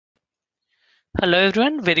Hello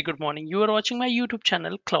everyone, very good morning. You are watching my YouTube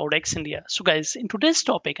channel CloudX India. So guys, in today's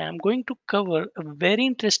topic, I am going to cover a very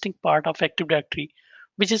interesting part of Active Directory,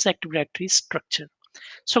 which is Active Directory structure.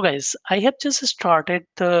 So guys, I have just started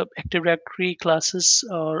the Active Directory classes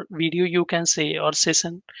or video you can say or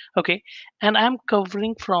session, okay? And I'm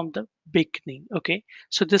covering from the beginning, okay?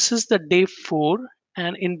 So this is the day 4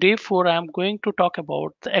 and in day 4 I'm going to talk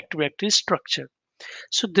about the Active Directory structure.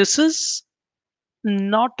 So this is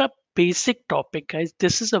not a basic topic, guys.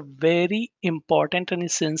 This is a very important and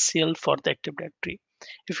essential for the Active Directory.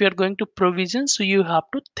 If you are going to provision, so you have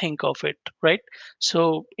to think of it, right?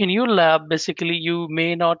 So in your lab, basically, you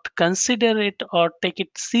may not consider it or take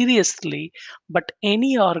it seriously, but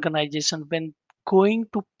any organization, when going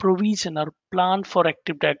to provision or plan for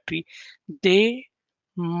Active Directory, they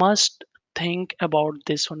must think about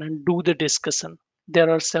this one and do the discussion. There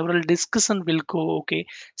are several discussion will go, okay?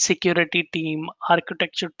 Security team,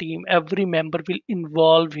 architecture team, every member will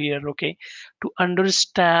involve here, okay, to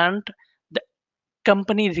understand the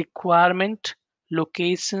company requirement,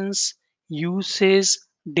 locations, uses,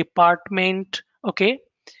 department, okay,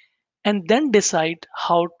 and then decide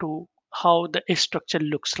how the structure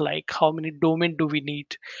looks like. How many domain do we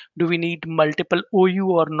need multiple OU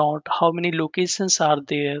or not? How many locations are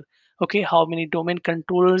there? Okay, how many domain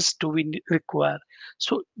controllers do we require?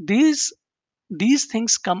 So these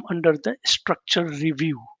things come under the structure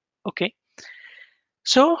review, okay?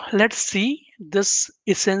 So let's see this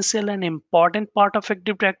essential and important part of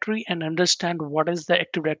Active Directory and understand what is the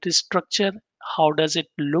Active Directory structure, how does it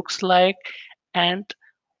looks like, and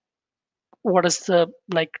what is the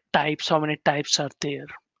like types, how many types are there.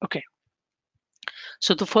 Okay,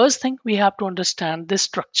 so the first thing we have to understand the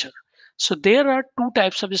structure. So there are two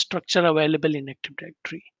types of structure available in Active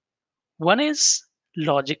Directory. One is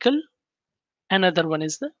logical, another one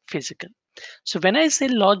is the physical. So when I say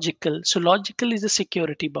logical, so logical is a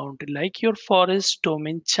security boundary like your forest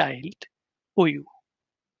domain child OU,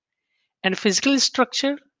 and physical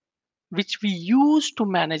structure which we use to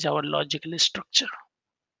manage our logical structure.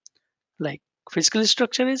 Like physical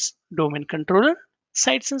structure is domain controller,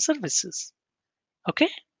 sites and services. Okay,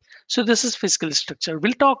 so this is physical structure.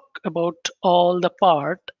 We'll talk about all the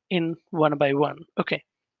part in one by one. Okay,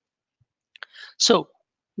 so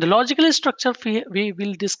the logical structure, we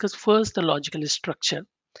will discuss first the logical structure.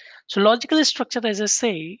 So logical structure, as I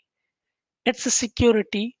say, it's a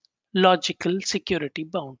security, logical security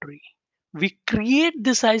boundary. We create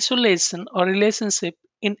this isolation or relationship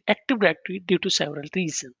in Active Directory due to several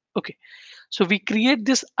reasons. Okay, so we create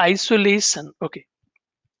this isolation. Okay,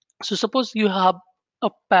 so suppose you have a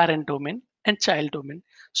parent domain and child domain.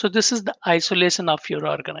 So this is the isolation of your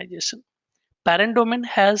organization. Parent domain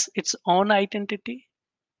has its own identity,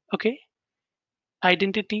 okay,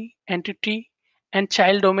 entity, and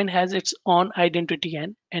child domain has its own identity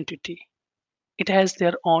and entity. It has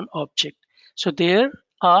their own object. So there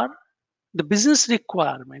are the business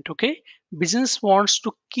requirement, okay? Business wants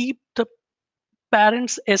to keep the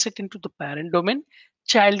parent's asset into the parent domain,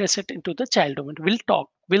 child asset into the child domain.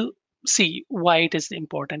 We'll see why it is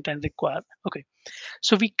important and required. Okay,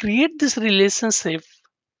 so we create this relationship.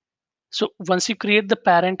 So once you create the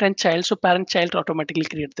parent and child, so parent child automatically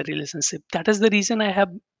create the relationship. That is the reason I have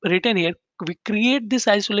written here. We create this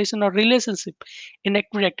isolation or relationship in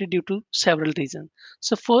Active Directory due to several reasons.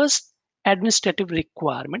 So first, administrative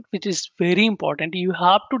requirement, which is very important. You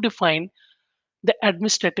have to define the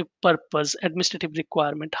administrative purpose, administrative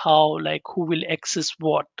requirement, how, like, who will access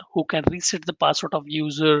what, who can reset the password of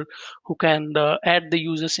user, who can add the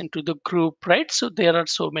users into the group, right? So there are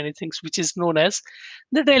so many things which is known as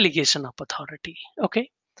the delegation of authority. Okay,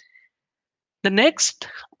 the next,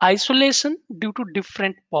 isolation due to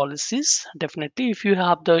different policies. Definitely, if you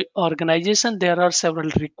have the organization, there are several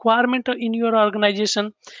requirement in your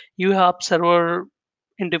organization. You have server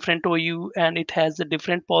in different OU and it has a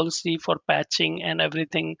different policy for patching and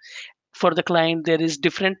everything. For the client, there is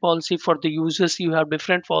different policy. For the users, you have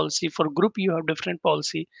different policy. For group, you have different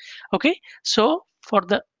policy. Okay, so for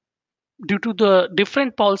the due to the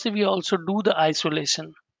different policy, we also do the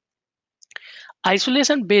isolation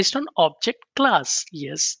based on object class.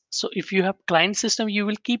 Yes, so if you have client system, you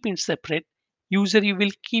will keep in separate. User, you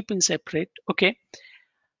will keep in separate. Okay,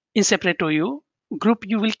 in separate OU. Group,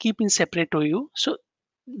 you will keep in separate OU. So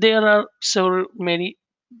there are so many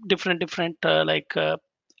different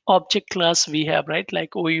object class we have, right?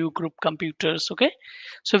 Like OU, group, computers. Okay,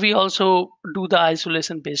 so we also do the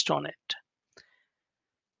isolation based on it.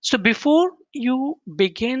 So before you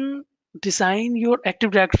begin design your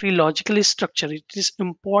Active Directory logical structure, it is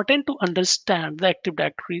important to understand the Active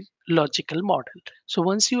Directory logical model. So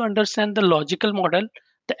once you understand the logical model,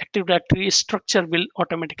 the Active Directory structure will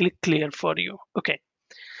automatically clear for you. Okay,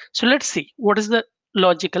 so let's see what is the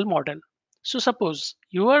logical model. So suppose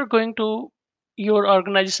you are going to, your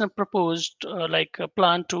organization proposed like a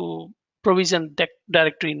plan to provision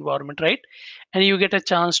directory environment, right? And you get a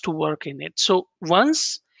chance to work in it. So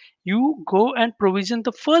once you go and provision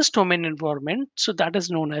the first domain environment, so that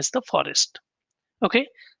is known as the forest. Okay,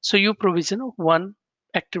 so you provision one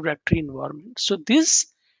Active Directory environment. So this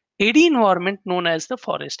AD environment known as the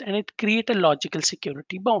forest, and it create a logical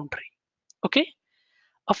security boundary. Okay,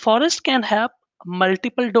 a forest can have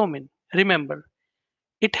multiple domain. Remember,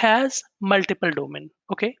 it has multiple domain.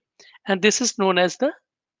 Okay, and this is known as the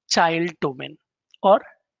child domain or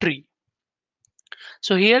tree.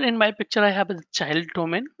 So here in my picture, I have a child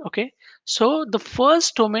domain. Okay, so the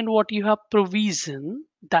first domain what you have provision,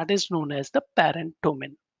 that is known as the parent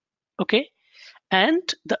domain. Okay, and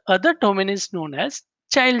the other domain is known as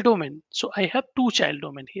child domain. So I have two child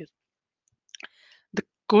domain here. The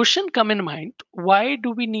question come in mind, why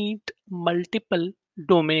do we need multiple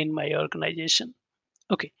domain in my organization?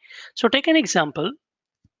 Okay, so take an example.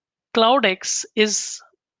 CloudX is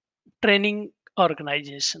training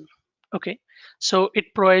organization. Okay, so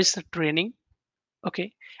it provides the training.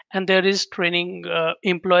 Okay, and there is training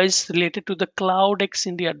employees related to the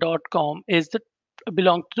cloudxindia.com is the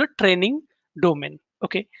belong to the training domain.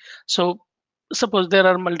 Okay, so suppose there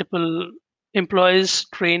are multiple employees,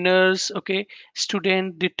 trainers, okay,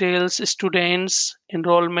 student details, students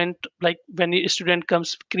enrollment, like when a student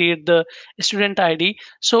comes, create the student ID.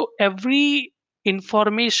 So every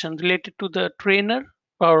information related to the trainer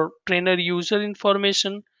or trainer user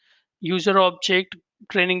information, user object,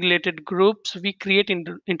 training related groups we create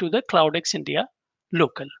into the CloudX India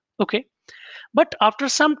local. Okay, but after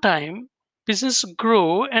some time business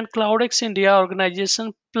grow and CloudX India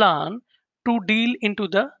organization plan to deal into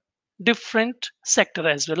the different sector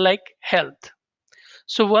as well, like health.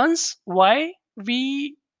 So once why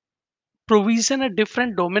we provision a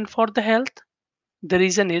different domain for the health, the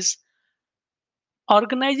reason is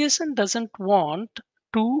organization doesn't want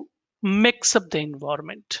to mix up the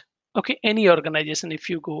environment. Okay, any organization, if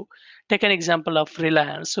you go take an example of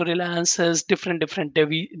Reliance, so Reliance has different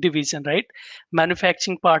division, right?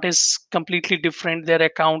 Manufacturing part is completely different, their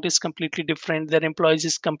account is completely different, their employees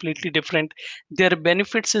is completely different, their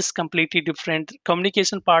benefits is completely different,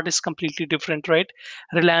 communication part is completely different, right?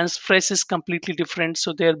 Reliance Fresh is completely different,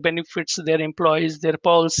 so their benefits, their employees, their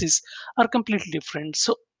policies are completely different.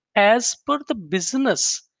 So as per the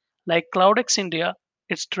business, like CloudX India,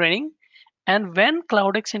 it's training, and when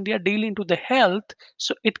CloudX India deal into the health,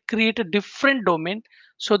 so it create a different domain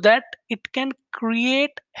so that it can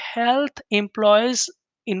create health employees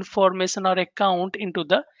information or account into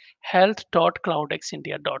the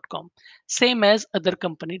health.cloudxindia.com, same as other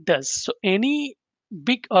company does. So any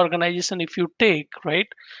big organization if you take,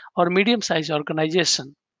 right, or medium sized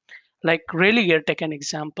organization like Religare, take an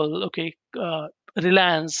example. Okay,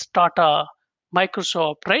 Reliance, Tata,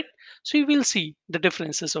 Microsoft, right? So you will see the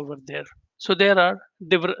differences over there. So there are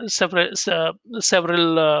several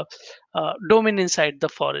domain inside the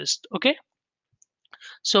forest. Okay,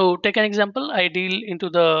 so take an example. I deal into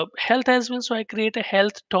the health as well, so I create a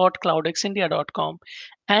health.cloudxindia.com,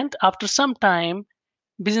 and after some time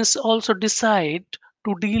business also decide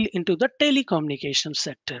to deal into the telecommunication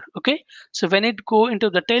sector. Okay, so when it go into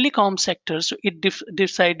the telecom sector, so it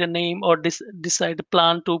decide a name or decide a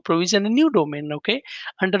plan to provision a new domain, okay,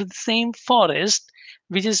 under the same forest,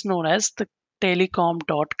 which is known as the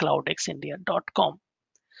telecom.cloudxindia.com.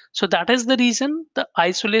 So that is the reason the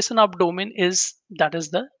isolation of domain is, that is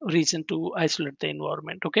the reason to isolate the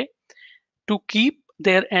environment. Okay, to keep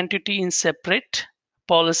their entity in separate,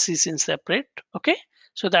 policies in separate. Okay,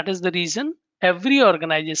 so that is the reason every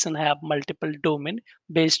organization have multiple domain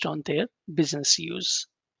based on their business use.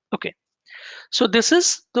 Okay, so this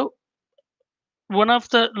is the one of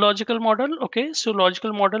the logical model. Okay, so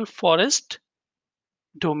logical model, forest,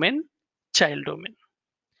 domain, child domain,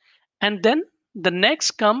 and then the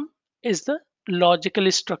next come is the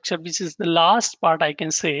logical structure, which is the last part I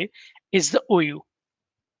can say is the OU.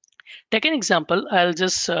 Take an example. I'll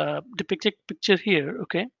just depict a picture here.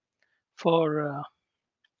 Okay, for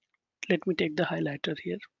let me take the highlighter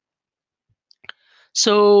here.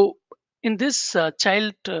 So in this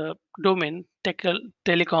child domain,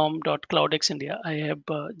 telecom.cloudxindia, I have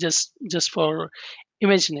just for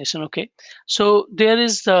imagination. Okay, so there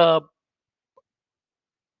is the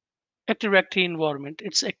Active Directory environment.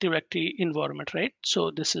 It's Active Directory environment, right? So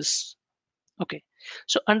this is okay.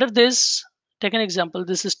 So under this Take an example.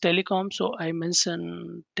 This is telecom. So I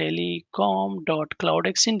mention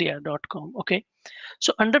telecom.cloudxindia.com. Okay.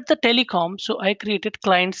 So under the telecom, so I created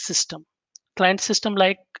client system. Client system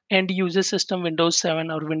like end user system Windows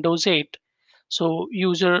 7 or Windows 8. So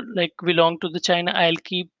user like belong to the China, I'll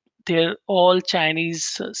keep their all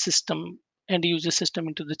Chinese system end user system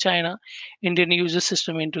into the China, Indian user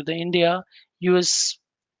system into the India, US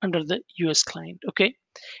under the US client. Okay.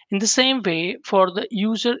 In the same way, for the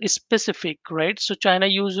user specific, right? So China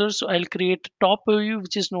users, so I'll create top OU,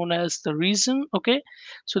 which is known as the region. Okay.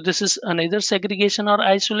 So this is another segregation or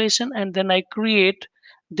isolation. And then I create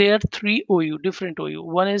their three OU, different OU.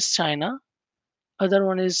 One is China, other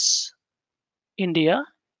one is India,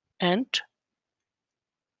 and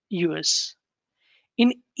US.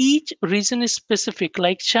 In each region specific,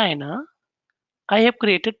 like China, I have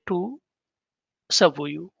created two sub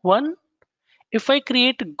OU. One, if I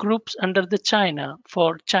create groups under the China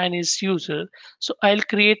for Chinese user, so I'll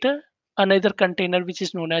create another container which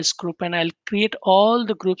is known as group, and I'll create all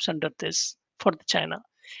the groups under this for the China.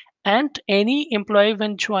 And any employee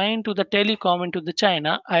when join to the telecom into the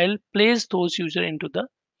China, I'll place those user into the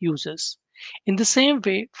users. In the same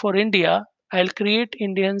way for India, I'll create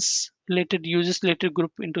Indians related users related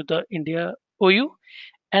group into the India OU,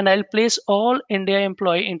 and I'll place all India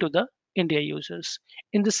employee into the India users.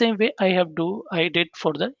 In the same way I did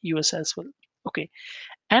for the US as well. Okay.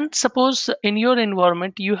 And suppose in your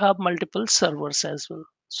environment you have multiple servers as well.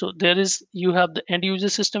 So there is you have the end user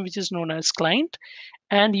system which is known as client,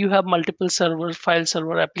 and you have multiple server, file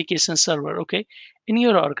server, application server, okay, in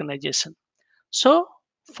your organization. So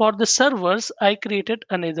for the servers, I created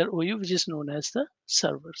another OU which is known as the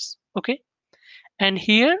servers. Okay. And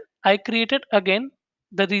here I created again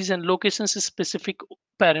the region locations specific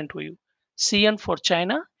parent OU, CN for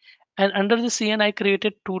China. And under the CN, I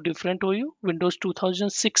created two different OU, Windows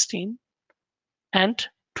 2016 and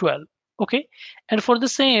 12. Okay. And for the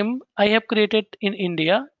same, I have created in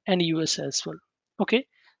India and US as well. Okay.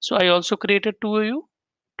 So I also created two OU,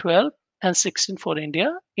 12 and 16 for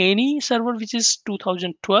India. Any server which is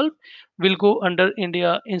 2012 will go under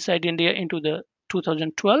India, inside India into the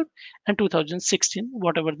 2012, and 2016,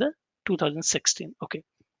 whatever the 2016. Okay.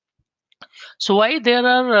 So why there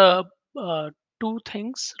are two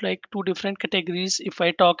things, like two different categories if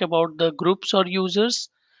I talk about the groups or users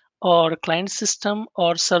or client system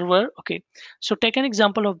or server. Okay, so take an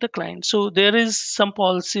example of the client. So there is some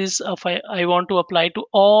policies of I want to apply to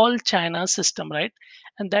all China system, right?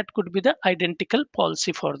 And that could be the identical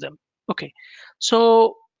policy for them. Okay,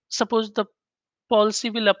 so suppose the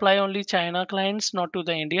policy will apply only China clients, not to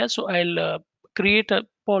the India. So I'll create a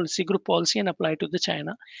policy, group policy, and apply to the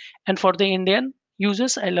China. And for the Indian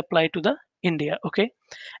users, I'll apply to the India. Okay.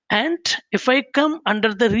 And if I come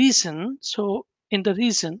under the region, so in the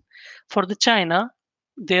region for the China,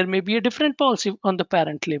 there may be a different policy on the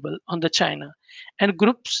parent label on the China. And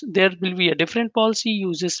groups, there will be a different policy,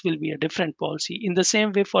 users will be a different policy. In the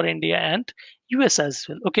same way for India and US as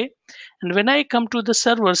well. Okay. And when I come to the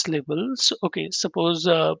servers labels, okay, suppose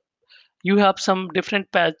you have some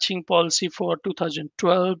different patching policy for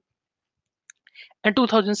 2012 and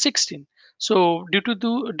 2016. So due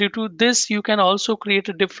to this, you can also create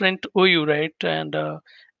a different OU, right? And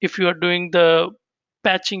if you are doing the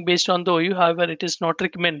patching based on the OU, however, it is not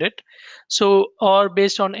recommended. So or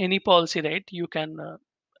based on any policy, right? You can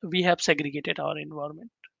we have segregated our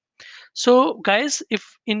environment. So guys, if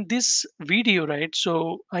in this video, right?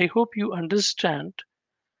 So I hope you understand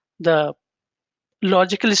the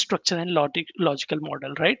logical structure and logical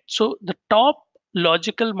model, right? So the top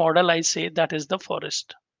logical model, I say, that is the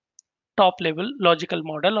forest. Top level logical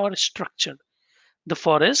model or structure, the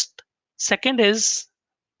forest. Second is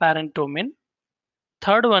parent domain.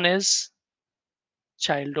 Third one is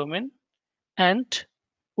child domain, and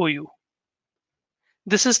OU.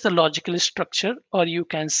 This is the logical structure, or you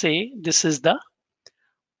can say this is the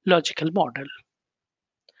logical model.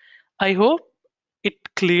 I hope it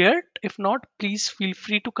cleared. If not, please feel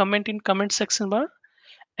free to comment in comment section bar.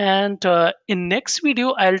 And in next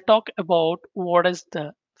video, I'll talk about what is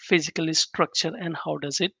the physical structure and how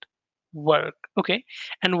does it work. Okay.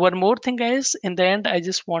 And one more thing, guys, in the end, I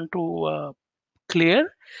just want to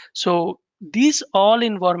clear. So these all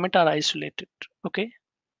environment are isolated. Okay.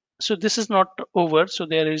 So this is not over. So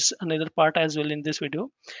there is another part as well in this video.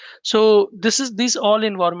 So these all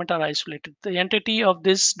environment are isolated. The entity of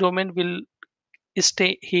this domain will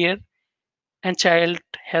stay here, and child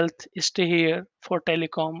health stay here. For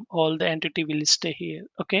telecom, all the entity will stay here.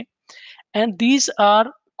 Okay. And these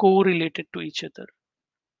are correlated to each other.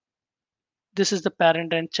 This is the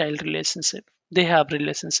parent and child relationship. they have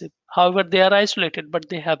relationship. However, they are isolated, but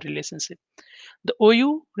they have relationship. The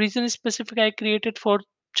OU region is specific I created for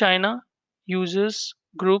China users,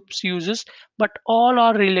 groups, users, but all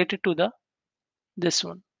are related to the this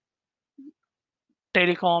one,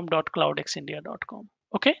 telecom.cloudxindia.com.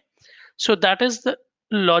 Okay, so that is the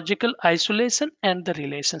logical isolation and the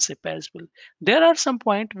relationship as well. There are some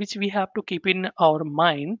points which we have to keep in our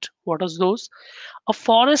mind. What are those? A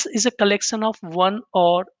forest is a collection of one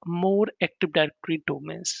or more Active Directory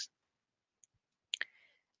domains.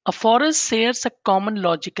 A forest shares a common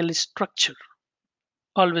logical structure.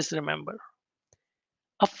 Always remember.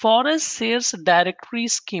 A forest shares directory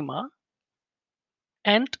schema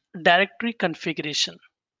and directory configuration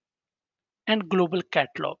and global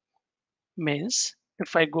catalog. Means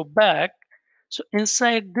if I go back, so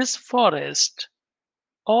inside this forest,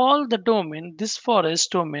 all the domain, this forest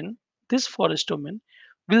domain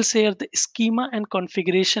will share the schema and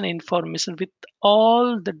configuration information with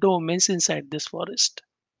all the domains inside this forest.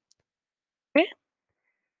 Okay,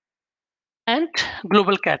 and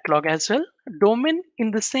global catalog as well. Domain in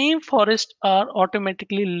the same forest are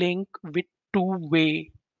automatically linked with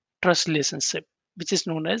two-way trust relationship, which is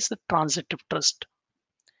known as the transitive trust.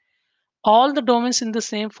 All the domains in the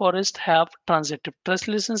same forest have transitive trust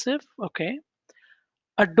relationship. Okay,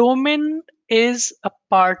 a domain is a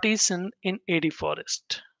partition in AD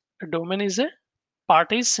forest. A domain is a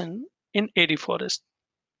partition in AD forest.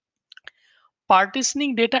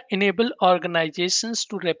 Partitioning data enable organizations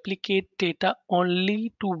to replicate data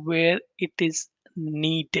only to where it is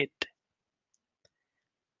needed.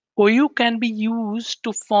 OU can be used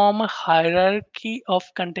to form a hierarchy of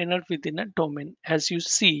container within a domain, as you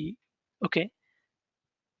see. Okay,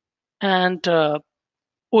 and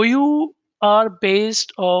OU are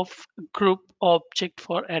based of group object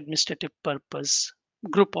for administrative purpose.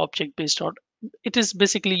 Group object based on it is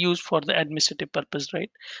basically used for the administrative purpose,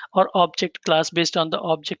 right? Or object class based on the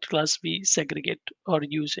object class we segregate or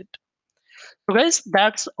use it. So guys,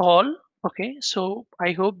 that's all. Okay, so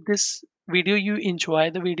I hope this video you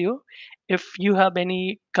enjoy the video. If you have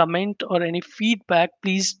any comment or any feedback,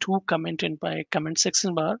 please do comment in my comment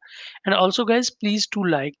section bar. And also guys, please do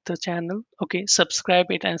like the channel. Okay, subscribe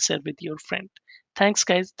it and share with your friend. Thanks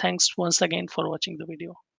guys. Thanks once again for watching the video.